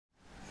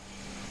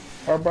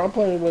Alright, bro, I'm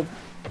playing with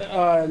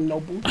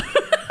Noble.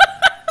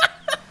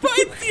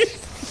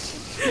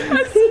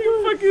 I see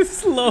you fucking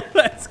slow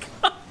ass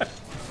car.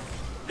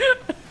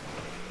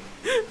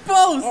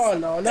 Bro, Oh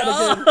no,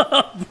 not again.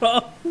 bro,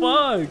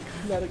 fuck.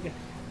 Not again.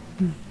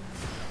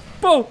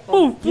 Bro,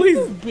 move, please.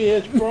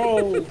 This bitch,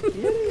 bro. Get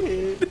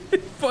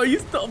it. Bro, you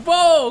still,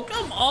 bro,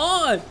 come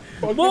on.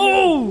 Bro,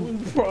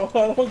 Move. bro,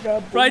 I don't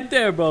got boost. Right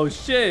there, bro,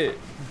 shit.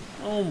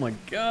 Oh my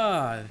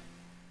God.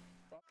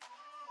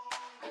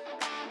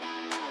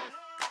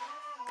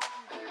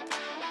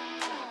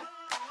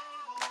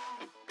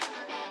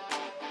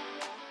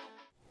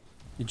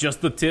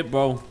 Just the tip,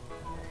 bro.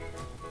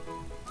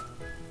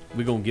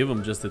 We gonna give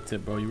him just a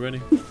tip, bro. You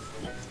ready?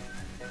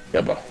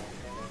 Yeah, bro.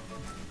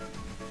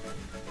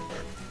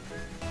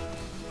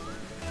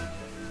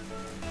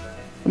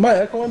 Am I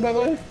echoing, by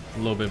the way? A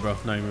little bit, bro.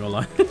 Not even gonna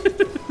lie.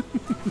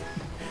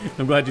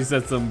 I'm glad you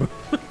said something,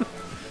 bro.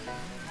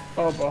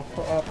 Oh, bro.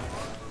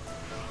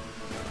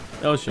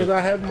 Oh, shit. Because I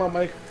have my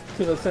mic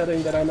to the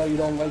setting that I know you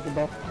don't like it,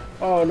 bro.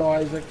 Oh, no,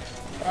 Isaac.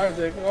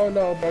 Isaac. Oh,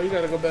 no, bro. You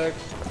gotta go back.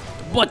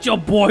 But your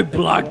boy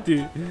blocked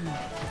it.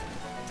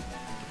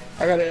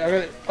 I got it. I got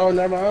it. Oh,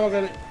 never mind. I don't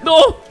got it.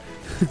 No!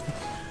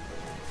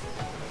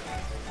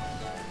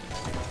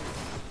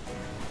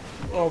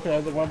 Okay,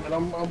 Isaac.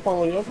 I'm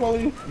following you. I'm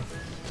following you.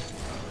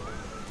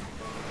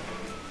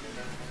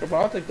 Bro,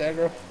 I'll take that,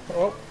 girl.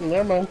 Oh,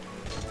 never mind.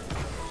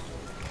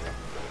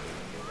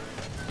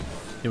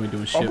 Yeah, we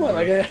doing shit, I'm bro.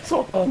 playing like an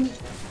asshole.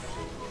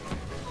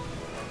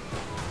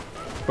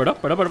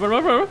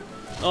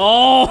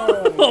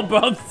 Oh, bro,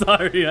 I'm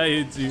sorry I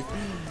hit you.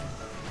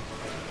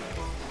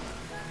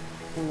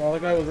 No, the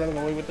guy was running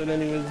away with it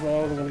anyways, bro.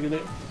 I wasn't gonna get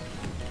it.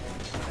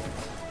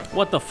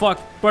 What the fuck?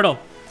 Berto.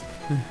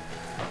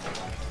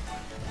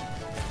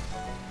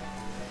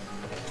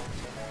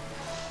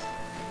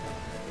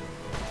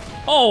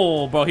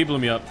 Oh, bro, he blew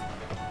me up.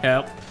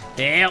 Help.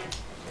 Help.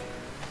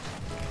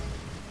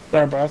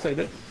 Sorry, bro. I saved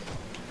it.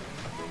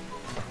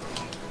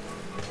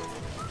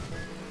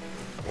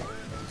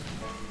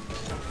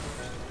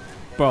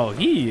 Bro,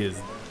 he is.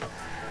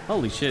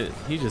 Holy shit.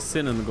 He's just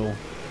sitting in the goal.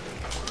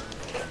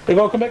 Hey,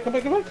 go. Come back. Come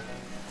back. Come back.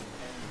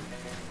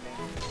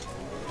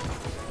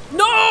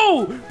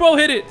 No! Bro,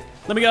 hit it.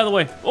 Let me get out of the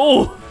way.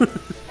 Oh.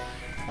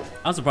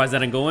 I'm surprised that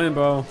didn't go in,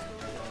 bro.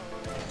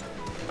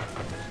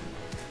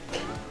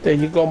 There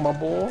you go, my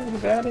boy. You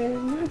got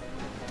it.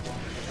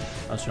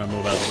 I was trying to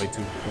move out of the way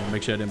too.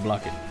 Make sure I didn't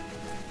block it.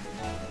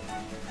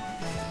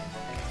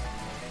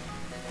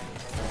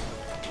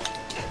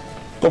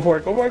 Go for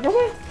it. Go for it. Go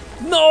for it.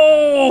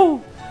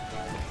 No!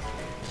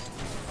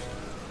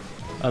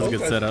 That was a good Those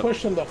guys setup.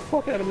 Pushing the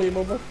fuck out of me,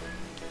 mama.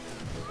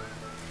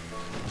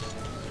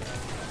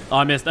 Oh,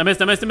 I missed. I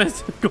missed. I missed. I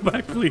missed. Go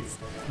back, please.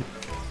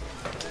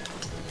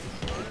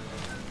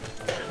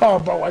 Oh,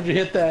 bro, why'd you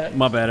hit that?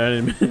 My bad. I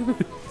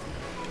didn't.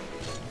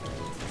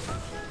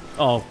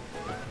 Oh.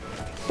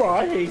 Bro,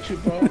 I hate you,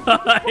 bro.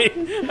 I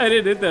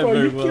didn't hit that Bro,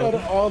 very you well. killed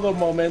all the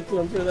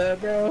momentum for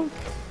that, bro.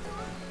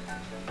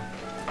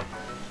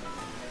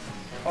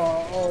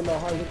 Oh no,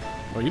 how you...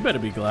 Bro, you better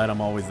be glad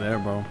I'm always there,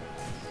 bro.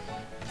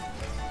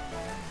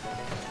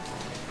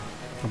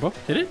 Oh, bro,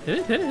 hit it, hit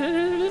it, hit it, hit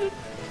it, hit it.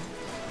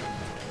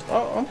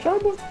 Oh, I'm trying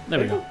to... There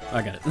we go.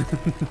 I got it.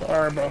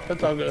 Alright, bro.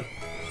 That's all good.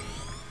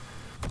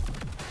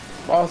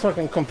 Oh, I was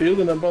fucking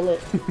confusing them, bro.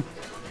 Look.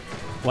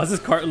 Why does this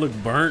cart look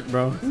burnt,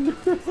 bro?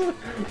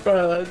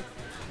 Bro,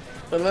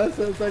 the last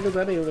 10 seconds,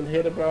 I didn't even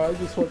hit it, bro. I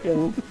just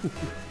fucking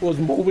was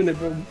moving it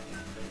from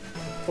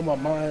my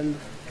mind.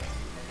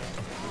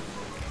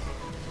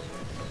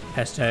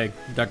 Hashtag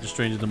Doctor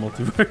Strange in the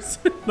multiverse.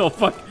 No,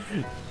 fuck.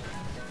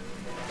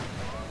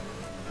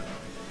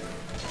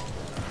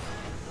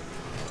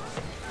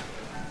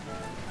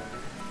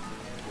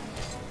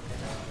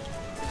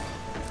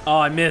 Oh,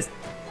 I missed.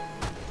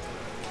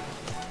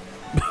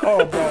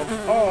 Oh, bro.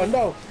 Oh,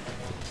 no.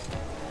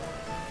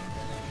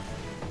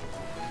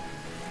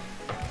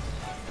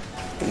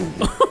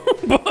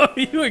 Bro,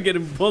 you are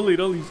getting bullied.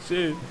 Holy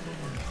shit.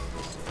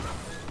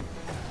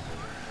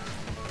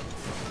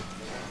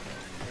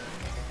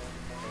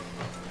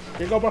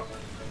 Here you go, bro.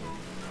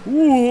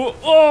 Ooh,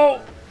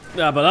 oh.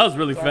 Yeah, but that was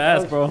really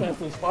fast, bro.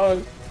 Fast as fuck.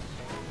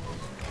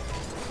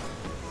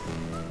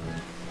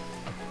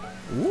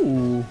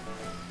 Ooh.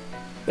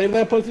 Save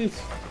that,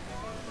 pussies.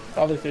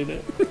 Oh, they saved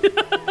it.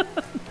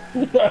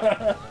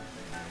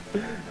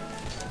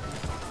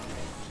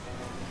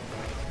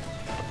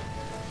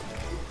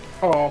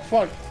 Oh,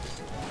 fuck.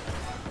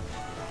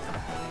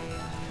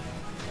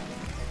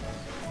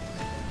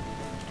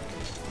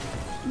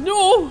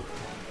 No.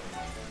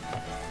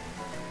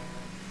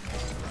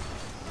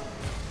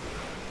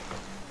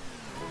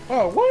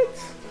 Oh, what?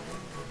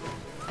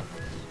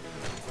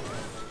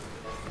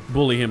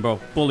 Bully him, bro.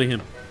 Bully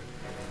him.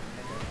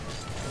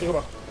 Here,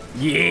 bro.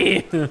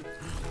 Yeah.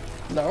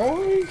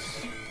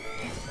 Nice.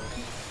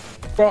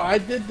 Bro, I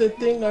did the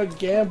thing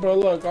again, bro.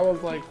 Look, I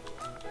was like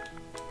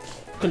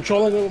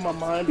controlling it with my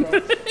mind, bro.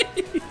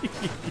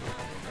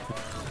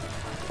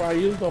 Bro, I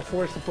used the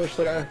force to push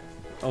the guy.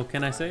 Oh,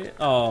 can I say it?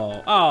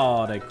 Oh,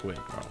 oh, they quit,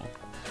 bro.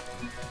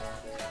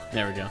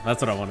 There we go.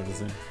 That's what I wanted to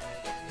say.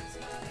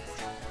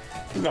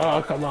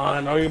 Oh, come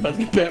on. Oh, you're about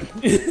to get banned.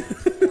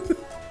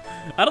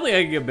 I don't think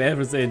I can get banned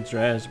for saying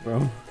trash,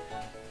 bro.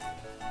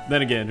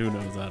 Then again, who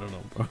knows? I don't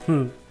know, bro.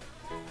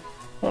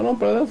 I don't know,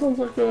 bro. That sounds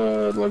like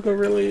a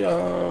really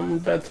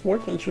bad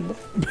sportsmanship.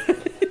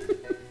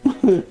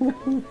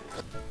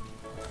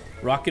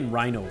 Rockin'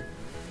 Rhino.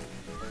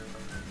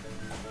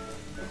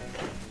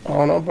 I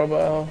don't know, bro.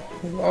 But, I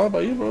don't know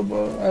about you, bro,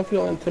 but I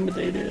feel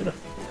intimidated.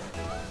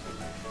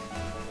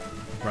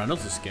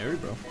 Rhinos are scary,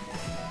 bro.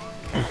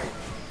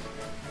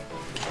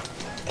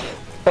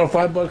 Bro,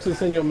 $5 to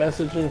send your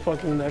message in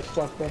fucking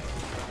Xbox, bro.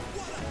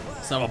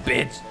 Son of a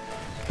bitch.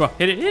 Bro,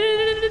 hit it, hit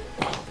it, hit it.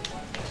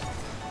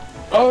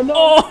 Oh, no.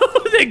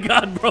 Oh, thank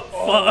God, bro.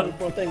 Oh, Fuck.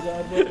 bro, thank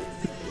God, bro.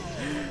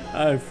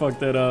 I fucked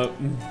that up.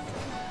 I'm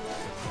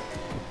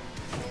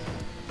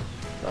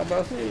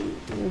about to say,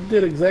 you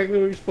did exactly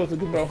what you're supposed to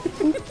do, bro.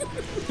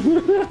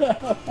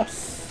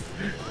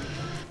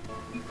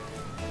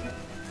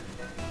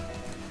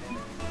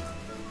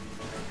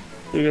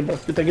 You're good,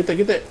 bro.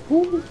 Get that.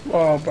 Ooh.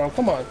 Oh, bro,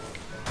 come on.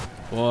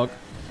 Fuck.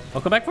 Oh,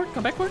 come back for it,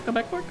 come back for it, come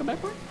back for it, come back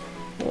for it.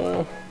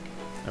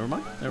 Never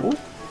mind, never mind.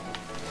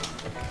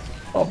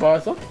 Oh, bro,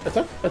 it's up.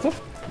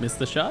 Missed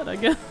the shot, I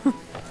guess.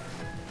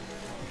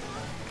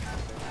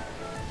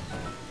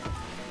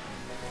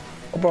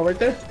 Oh, bro, right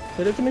there.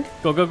 Hit it to me.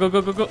 Go, go, go,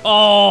 go, go, go.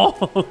 Oh!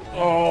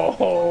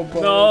 Oh,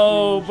 bro.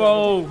 No,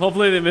 bro.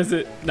 Hopefully they miss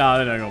it. Nah,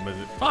 they're not gonna miss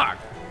it. Fuck.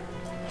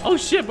 Oh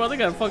shit, bro. They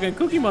got a fucking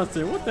Cookie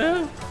Monster. What the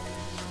hell?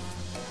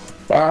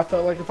 Bro, I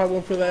felt like if I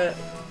went for that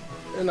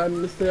and I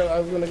missed it, I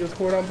was gonna get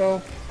scored on,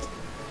 bro.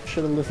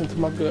 Should have listened to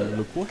my gut.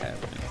 Look what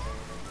happened.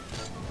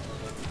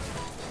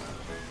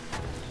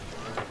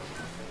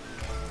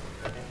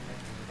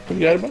 You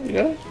got it, bro? You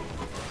got it?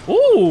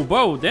 Ooh,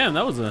 bro. Damn,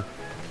 that was a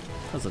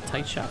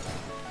tight shot.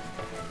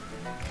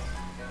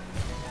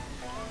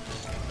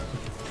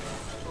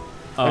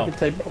 I Oh, can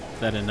take, bro.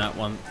 that did not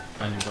want.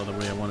 I didn't go the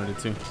way I wanted it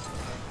to.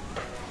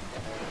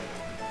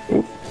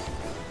 Ooh.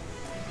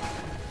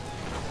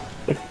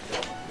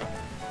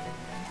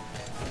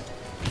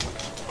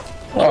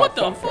 Oh, what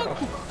the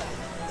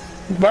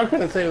fuck? Bro, I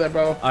couldn't save that,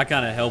 bro. I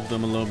kind of helped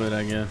them a little bit,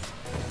 I guess.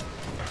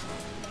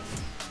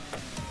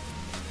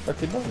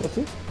 That's it, bro. That's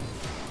it.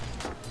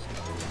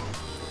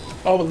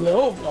 Oh,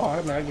 no. Oh,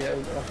 I mean, I get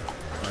it, bro.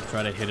 I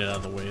tried to hit it out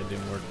of the way. It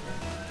didn't work.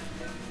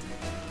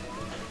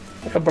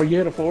 Yeah, bro, you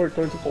hit it forward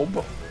towards the goal,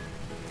 bro.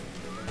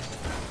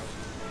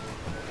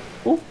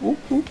 Ooh, ooh,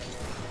 ooh.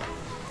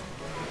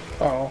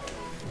 Oh.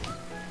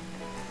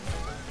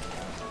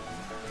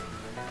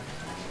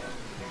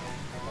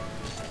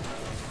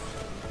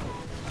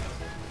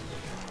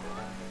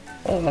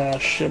 Oh,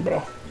 shit,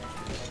 bro.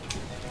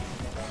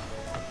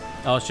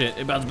 Oh shit!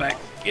 It bounced back.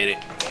 Get it.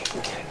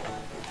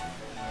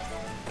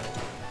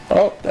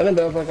 Oh, that didn't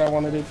bounce like I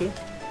wanted it to.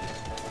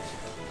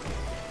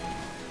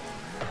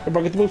 Hey,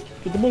 bro, get the boost.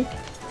 Get the boost.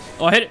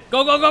 Oh, I hit it.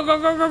 Go, go, go, go,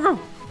 go, go, go.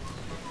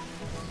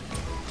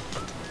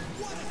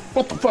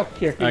 What the fuck?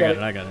 Here, you I got it.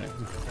 it. I got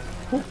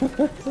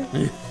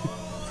it.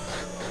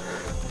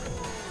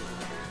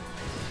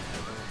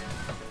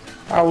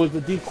 I was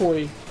the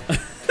decoy.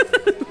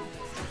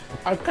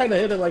 I kind of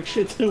hit it like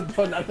shit too,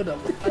 but not gonna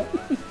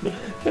lie.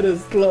 It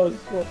is close.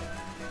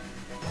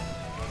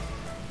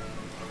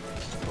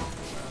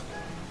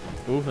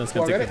 Ooh, that's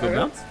gonna take a good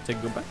bounce. Take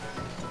a good bounce.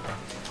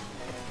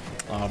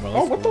 Oh, bro.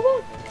 Oh, what the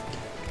fuck?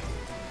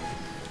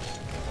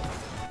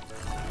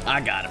 I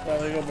got him. Oh,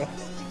 there you go, bro.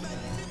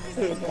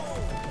 There you go, bro.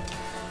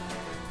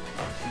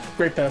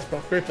 Great pass, bro.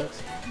 Great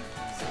pass.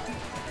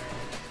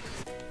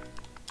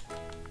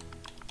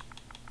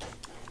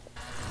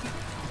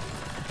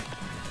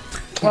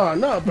 Oh,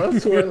 no, bro.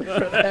 It's too early for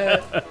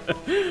that.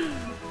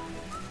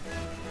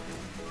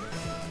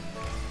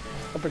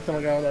 I'll pretend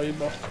like I don't know you,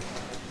 bro.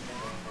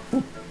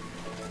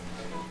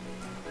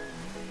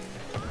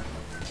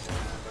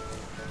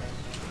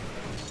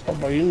 Oh,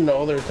 bro, you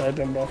know they're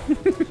typing, bro.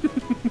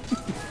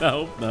 I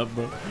hope not,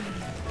 bro.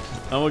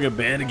 I'm gonna get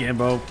banned again,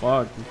 bro.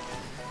 Fuck.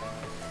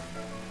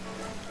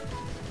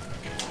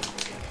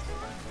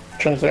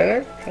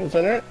 Transcender?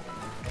 Transcender?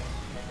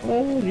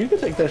 Oh, you can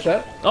take that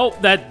shot. Oh,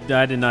 that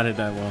I did not hit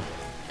that well.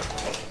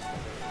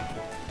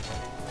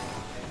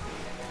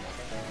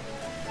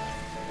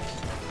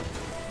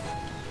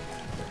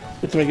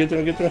 Get to me, get to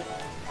me, get to me.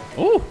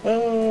 Oh,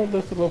 Oh,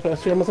 that's a little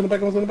fast. Here, I'm in the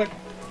back, I'm in the back.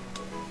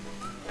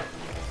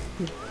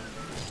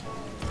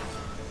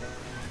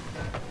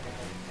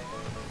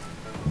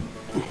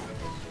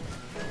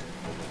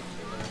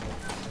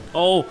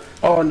 oh,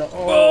 Oh, no.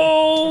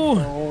 oh!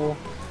 Oh.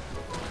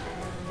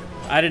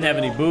 I didn't have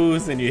any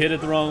boost, and you hit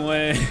it the wrong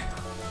way.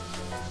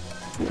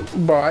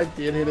 Bro, I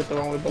did hit it the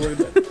wrong way, but look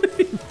at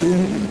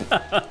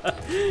that.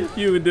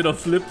 You even did a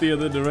flip the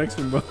other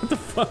direction, bro. What the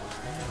fuck?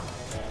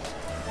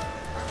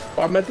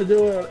 I meant to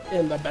do it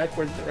in the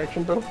backwards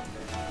direction, bro.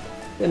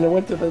 And it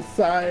went to the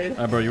side. All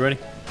right, bro, you ready?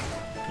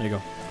 There you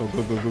go. Go,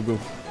 go, go, go, go.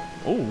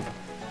 Oh.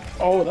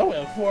 Oh, that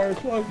went far as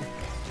fuck.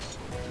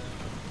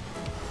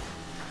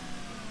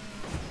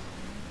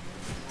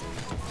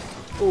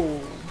 Oh,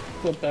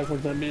 flip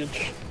backwards, that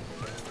bitch.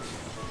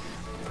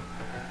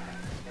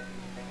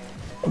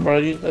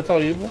 Bro, that's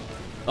all you, bro.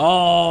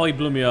 Oh, he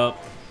blew me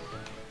up.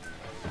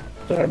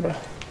 Sorry, bro.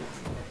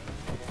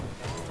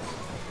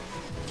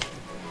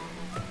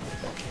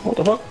 What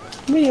the fuck?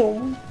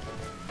 Meow.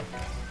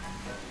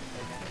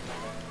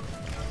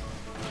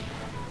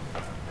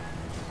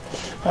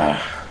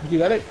 You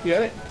got it? You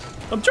got it?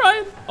 I'm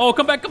trying. Oh,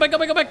 come back, come back, come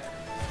back, come back.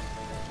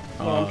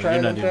 Oh, I'm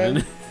trying, you're not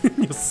even.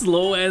 You're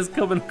slow ass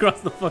coming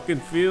across the fucking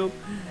field.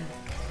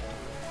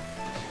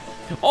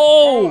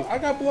 Oh! I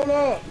got blown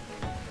up.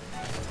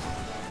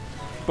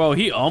 Bro,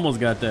 he almost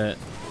got that.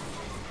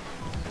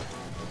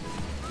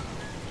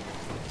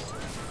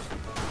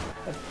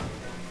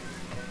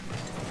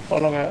 Oh,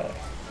 no, God.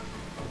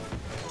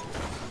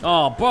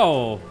 Oh,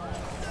 bro.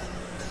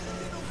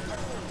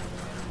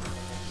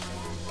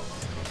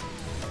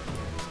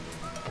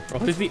 Bro,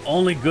 he's the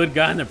only good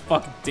guy in their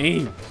fucking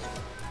team.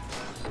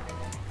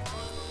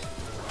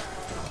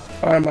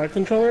 Alright, my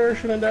controller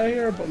shouldn't die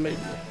here, but maybe.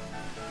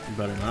 You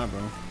better not,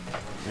 bro.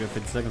 We got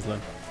 50 seconds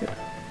left. Yeah.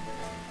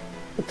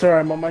 It's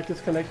alright, my mic is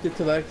connected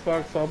to the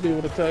Xbox, so I'll be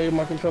able to tell you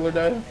my controller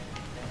died.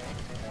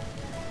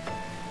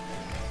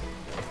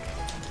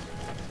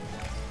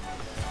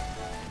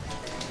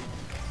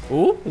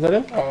 Ooh. Is that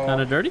him? Oh.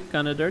 Kinda dirty,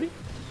 kinda dirty.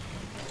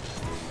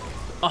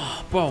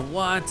 Oh, bro,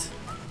 what?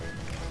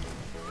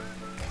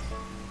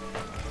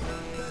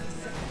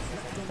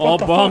 Oh,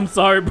 bro, I'm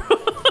sorry, bro.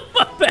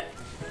 My bad.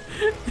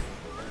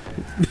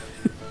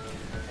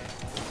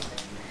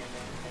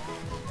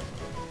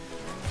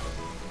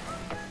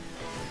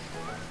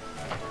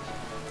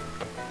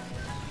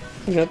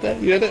 You got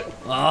that? You got it?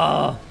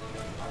 Oh.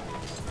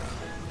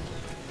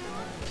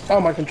 Oh,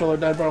 my controller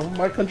died, bro.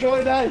 My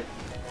controller died.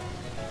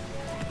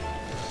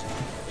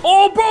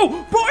 Oh, bro!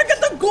 Bro, I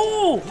got the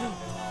goal!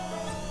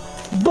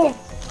 Bro.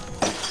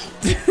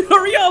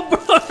 Hurry up,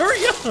 bro!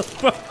 Hurry up,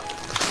 bro!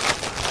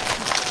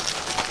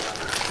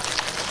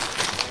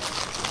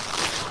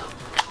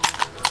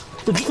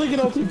 Just take it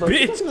out, bro.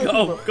 Bitch,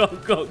 go, go,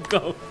 go,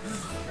 go.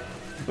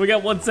 We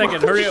got 1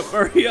 second. Hurry up,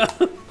 hurry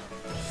up.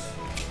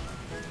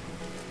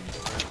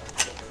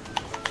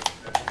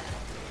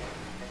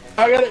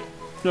 I got it.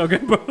 Okay,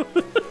 bro.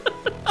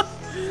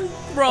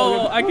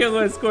 Bro, I can't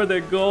let I score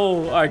that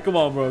goal. All right, come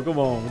on, bro. Come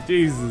on.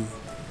 Jesus.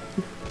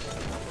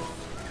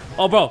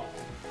 Oh, bro.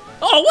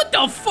 Oh, what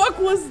the fuck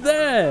was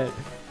that?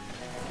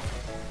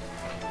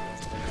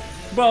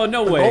 Bro,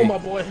 no way. Oh, my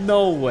boy.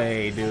 No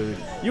way, dude.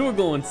 You were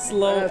going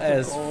slow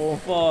as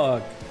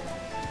fuck.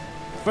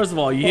 First of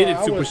all, you hit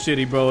it super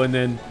shitty, bro, and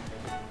then...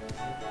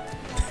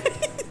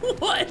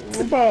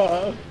 What?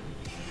 Bro.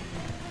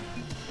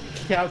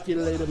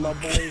 Calculated, my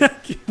boy.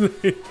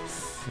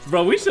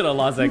 Bro, we should have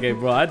lost that game,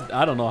 bro.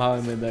 I don't know how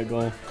I made that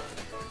goal.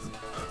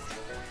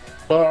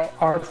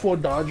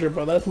 R4 Dodger,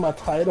 bro. That's my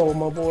title,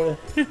 my boy.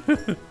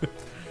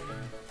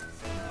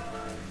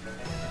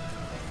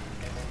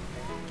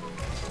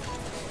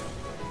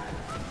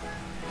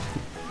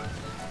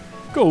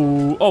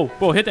 Go. Oh,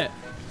 bro, hit that.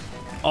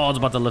 Oh, I was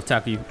about to left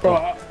tackle you.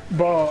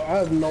 Bro, I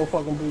have no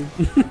fucking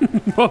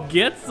boost. Bro,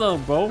 get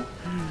some, bro.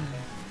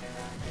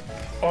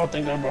 Oh,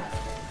 thank God, bro.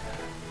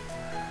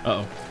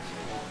 Uh-oh.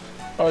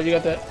 Oh, you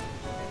got that.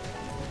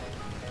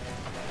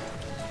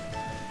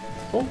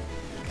 Oh.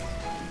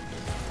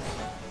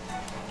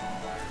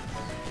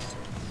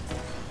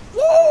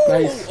 Woo!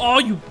 Nice. Oh,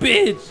 you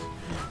bitch.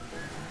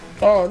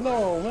 Oh,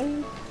 no,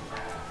 man.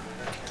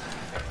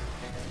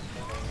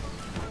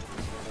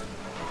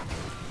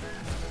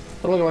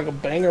 That looking like a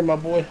banger, my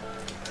boy.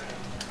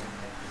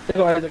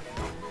 Go ahead.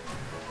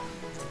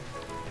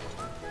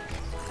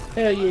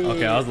 Hell yeah.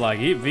 Okay, I was like,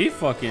 he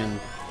fucking...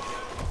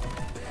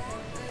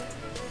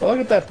 Oh,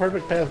 look at that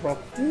perfect pass, bro.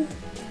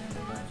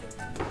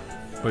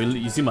 Bro,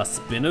 you see my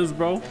spinners,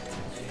 bro?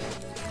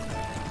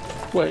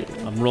 Wait.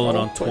 I'm rolling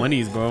on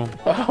 20s, bro.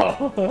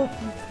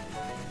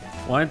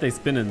 Why aren't they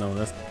spinning, though?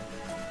 That's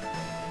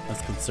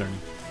concerning.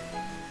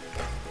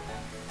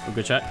 Oh,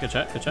 good shot, good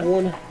shot, good shot.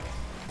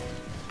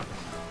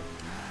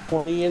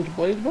 20-inch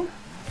blades, bro.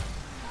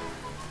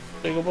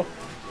 There you go, bro.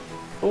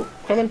 Oh,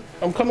 coming.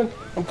 I'm coming.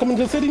 I'm coming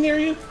to the city near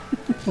you.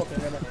 Okay,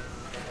 right now.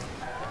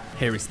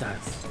 Harry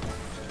Styles.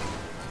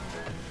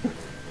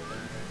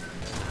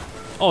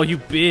 Oh, you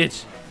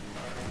bitch.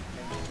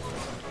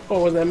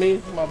 Oh, was that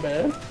me? My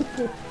bad.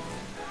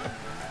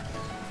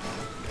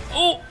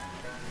 Oh.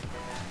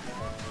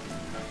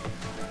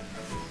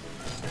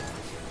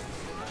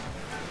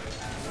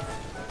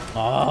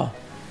 Ah.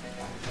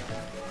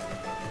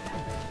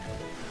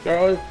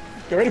 Girl,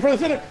 get ready for the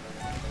center.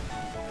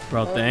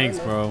 Bro, thanks,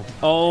 bro.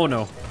 Oh,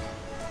 no.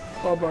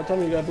 Oh, bro, tell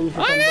me you got boost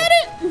or I something. got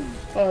it.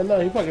 Oh, no,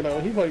 he fucked it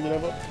up. He fucked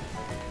it up.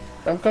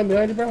 I'm coming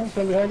behind you, bro. I'm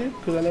coming behind you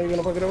because I know you're going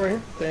to fuck it up right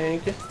here.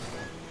 Thank you.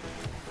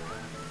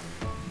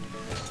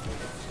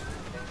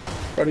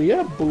 Bro, do you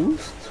have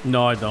boost?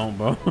 No, I don't,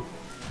 bro.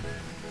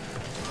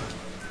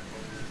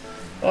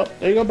 Oh,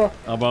 there you go, bro.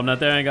 Oh, bro, I'm not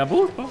there. I ain't got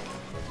boost, bro.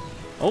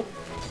 Oh,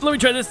 let me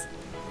try this.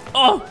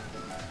 Oh.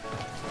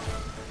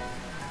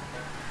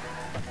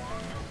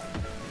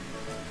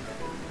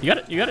 You got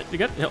it, you got it, you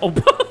got it. Oh,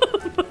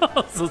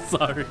 I'm so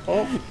sorry.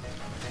 Oh,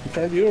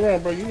 turn you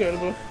around, bro. You got it,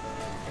 bro.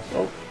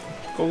 Oh.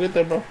 Go get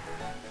there, bro.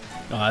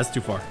 Oh, that's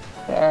too far.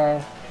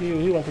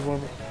 He went to go,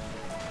 bro.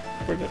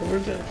 We're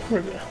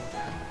good.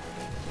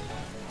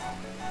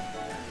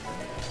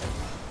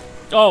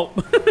 Oh,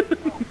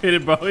 hit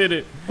it, bro. Hit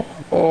it.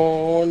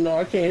 Oh no,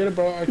 I can't hit it,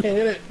 bro. I can't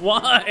hit it.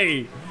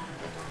 Why?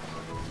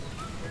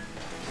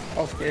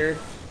 I'm scared.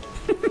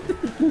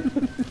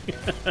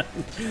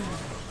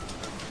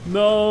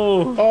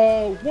 No.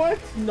 Oh, what?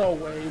 No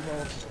way,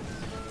 bro.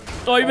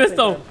 Oh, you missed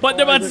though. But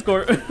they're about to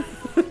score.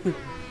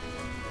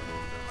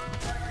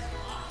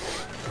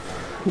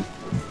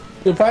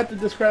 If I had to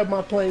describe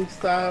my playing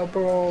style,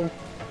 bro,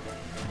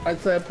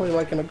 I'd say I play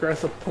like an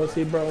aggressive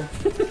pussy, bro. You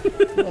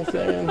know what I'm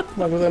saying?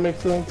 Like, does that make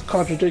sense?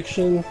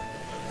 Contradiction.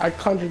 I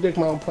contradict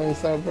my own playing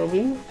style, bro.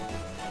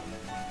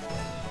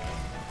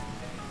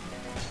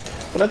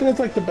 But I think it's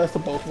like the best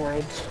of both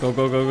worlds. Go.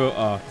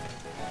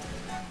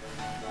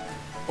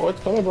 Oh,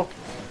 it's coming, bro.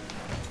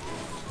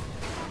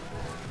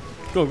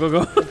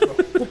 Go.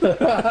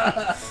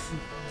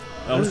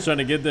 I was trying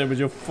to get there, but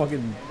your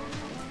fucking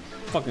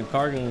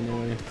car got in the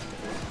way.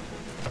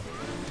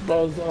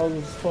 Bro, I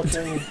was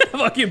fucking...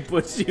 fucking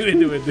push you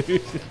into it,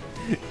 dude.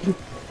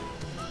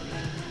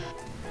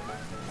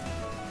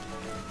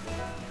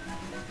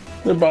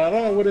 But I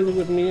don't know what it is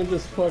with me and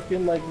just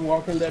fucking like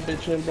walking that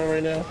bitch in, bro,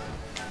 right now.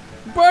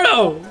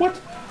 Berto! What?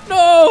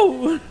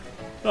 No!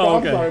 Oh,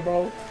 I'm okay. sorry,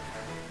 bro.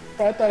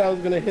 I thought I was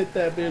gonna hit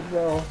that bitch,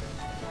 bro.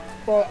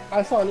 Bro,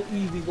 I saw an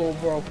easy goal,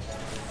 bro.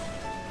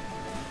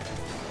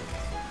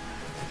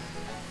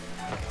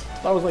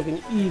 That was like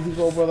an easy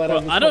goal, bro.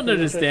 I don't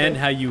understand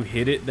how you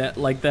hit it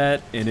like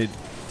that, and it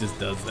just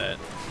does that.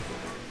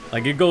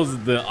 Like, it goes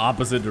the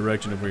opposite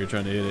direction of where you're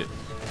trying to hit it.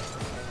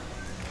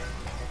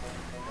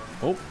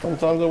 Oh.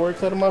 Sometimes it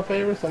works out of my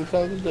favor,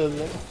 sometimes it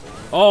doesn't.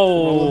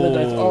 Oh.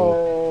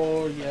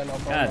 Oh, yeah, no,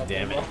 bro. God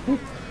damn it.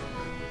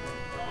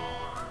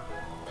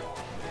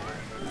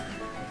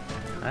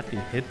 How do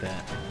you hit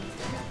that?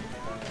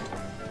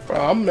 Bro,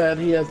 I'm mad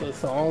he has a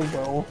song,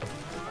 bro.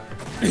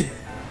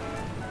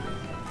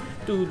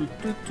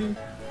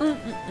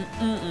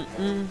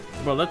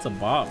 Bro, that's a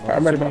bot, bro.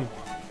 I'm ready, bro.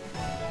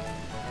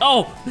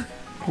 Oh!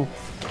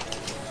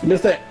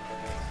 Missed it.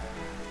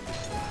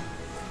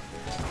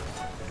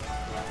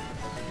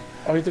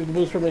 Oh, he took the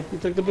boost from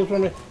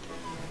me.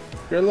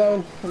 You're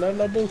alone.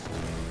 No boost.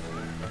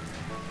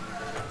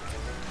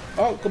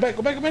 Oh, go back.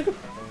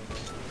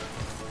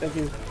 Thank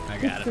you. I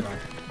got it, bro.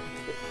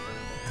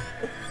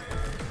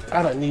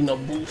 I don't need no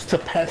boost to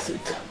pass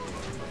it.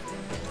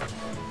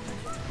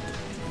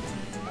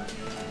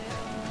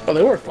 Oh,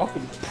 they were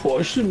fucking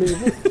pushing me.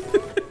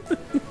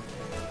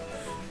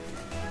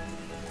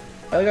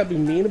 I gotta be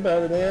mean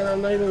about it, man.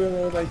 I'm not even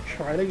gonna like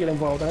try to get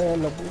involved. I have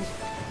no boost.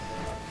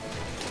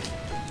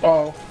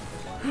 Oh.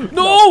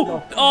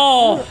 No!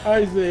 Oh!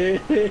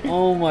 Isaac.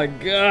 Oh my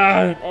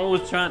god. I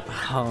was trying.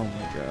 Oh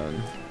my god.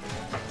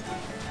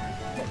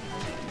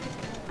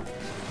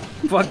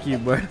 Fuck you,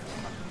 bro.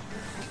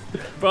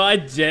 Bro, I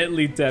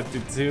gently tapped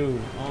it too.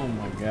 Oh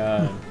my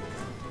god.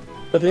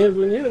 The thing is,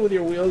 when you hit it with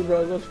your wheels,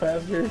 bro, it goes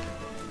faster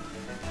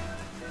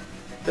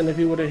than if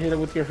you would have hit it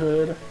with your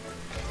hood.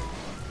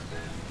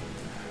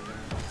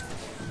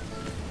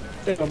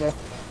 There you go, bro.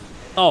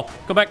 Oh,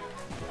 go back.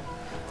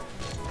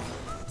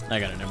 I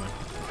got it, never mind.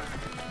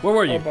 Where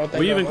were you? Oh,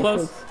 were you even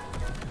close?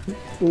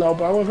 No,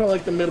 but I went for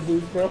like the middle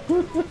boost, bro.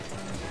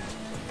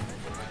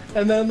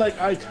 And then like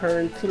I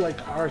turned to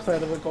like our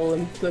side of the goal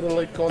instead of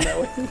like going that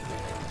way.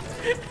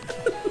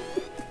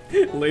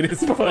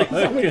 Latest Bro, fuck.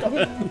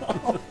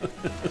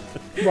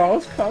 Bro,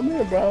 it's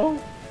coming, bro.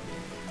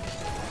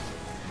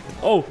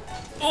 Oh,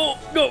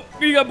 go.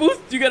 You got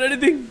boost? You got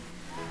anything?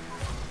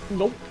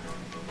 Nope.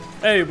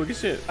 Hey, look at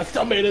shit. I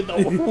still made it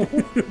though.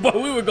 But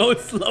we were going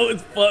slow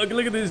as fuck.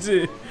 Look at this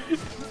shit.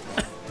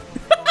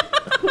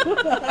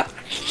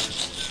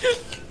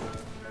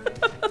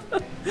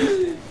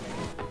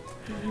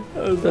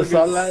 That's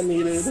all I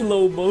needed.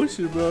 Slow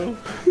motion, bro.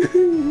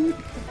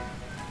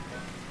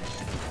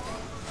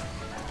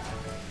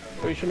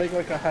 We should make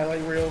like a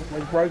highlight reel,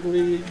 like Rocket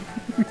League,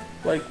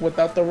 like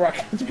without the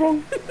rockets,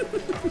 bro.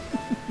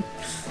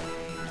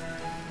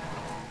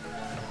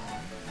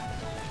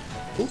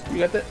 Ooh, you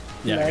got that?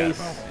 Yeah, nice. I got it,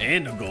 bro.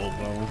 And a goal,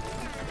 bro.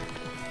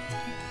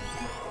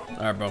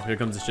 Alright, bro. Here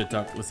comes the shit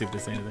talk. Let's see if they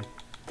say anything.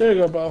 There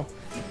you go, bro.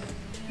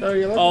 No,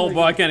 you're oh,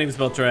 boy. I can't even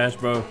spell trash,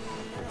 bro.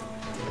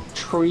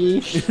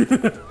 Tree.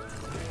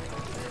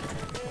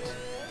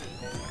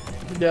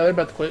 Yeah, they're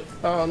about to quit.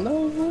 Oh,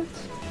 no, what?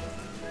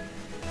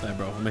 Alright,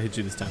 bro. I'm gonna hit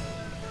you this time.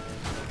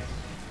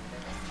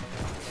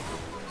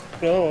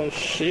 Oh,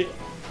 shit.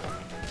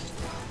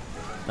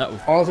 Uh-oh.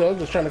 Honestly, I was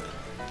just trying to...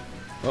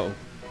 Uh-oh.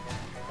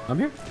 I'm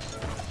here.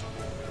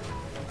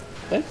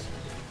 Thanks.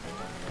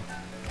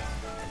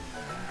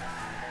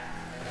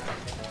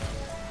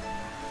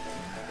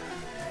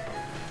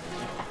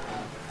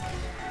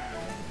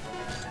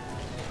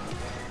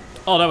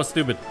 Oh, that was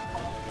stupid.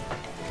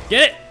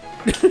 Get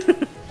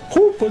it!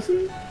 Cool,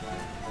 pussy.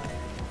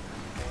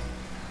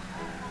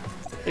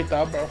 Hey,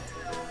 thought, bro.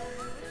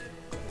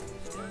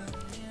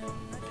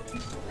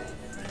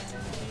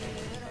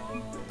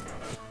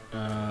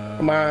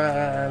 Come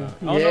on.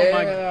 Oh no,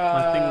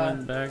 my thing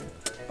went back.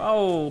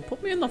 Oh,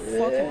 put me in the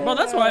fucking... Bro,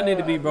 that's where I need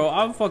to be, bro.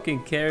 I'm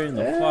fucking carrying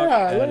the fuck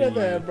out look of at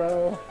that,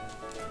 bro.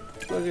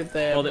 Look at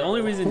that. Well, the only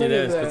reason look you're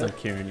there is at because that. I'm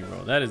carrying you,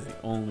 bro. That is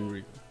the only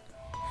reason.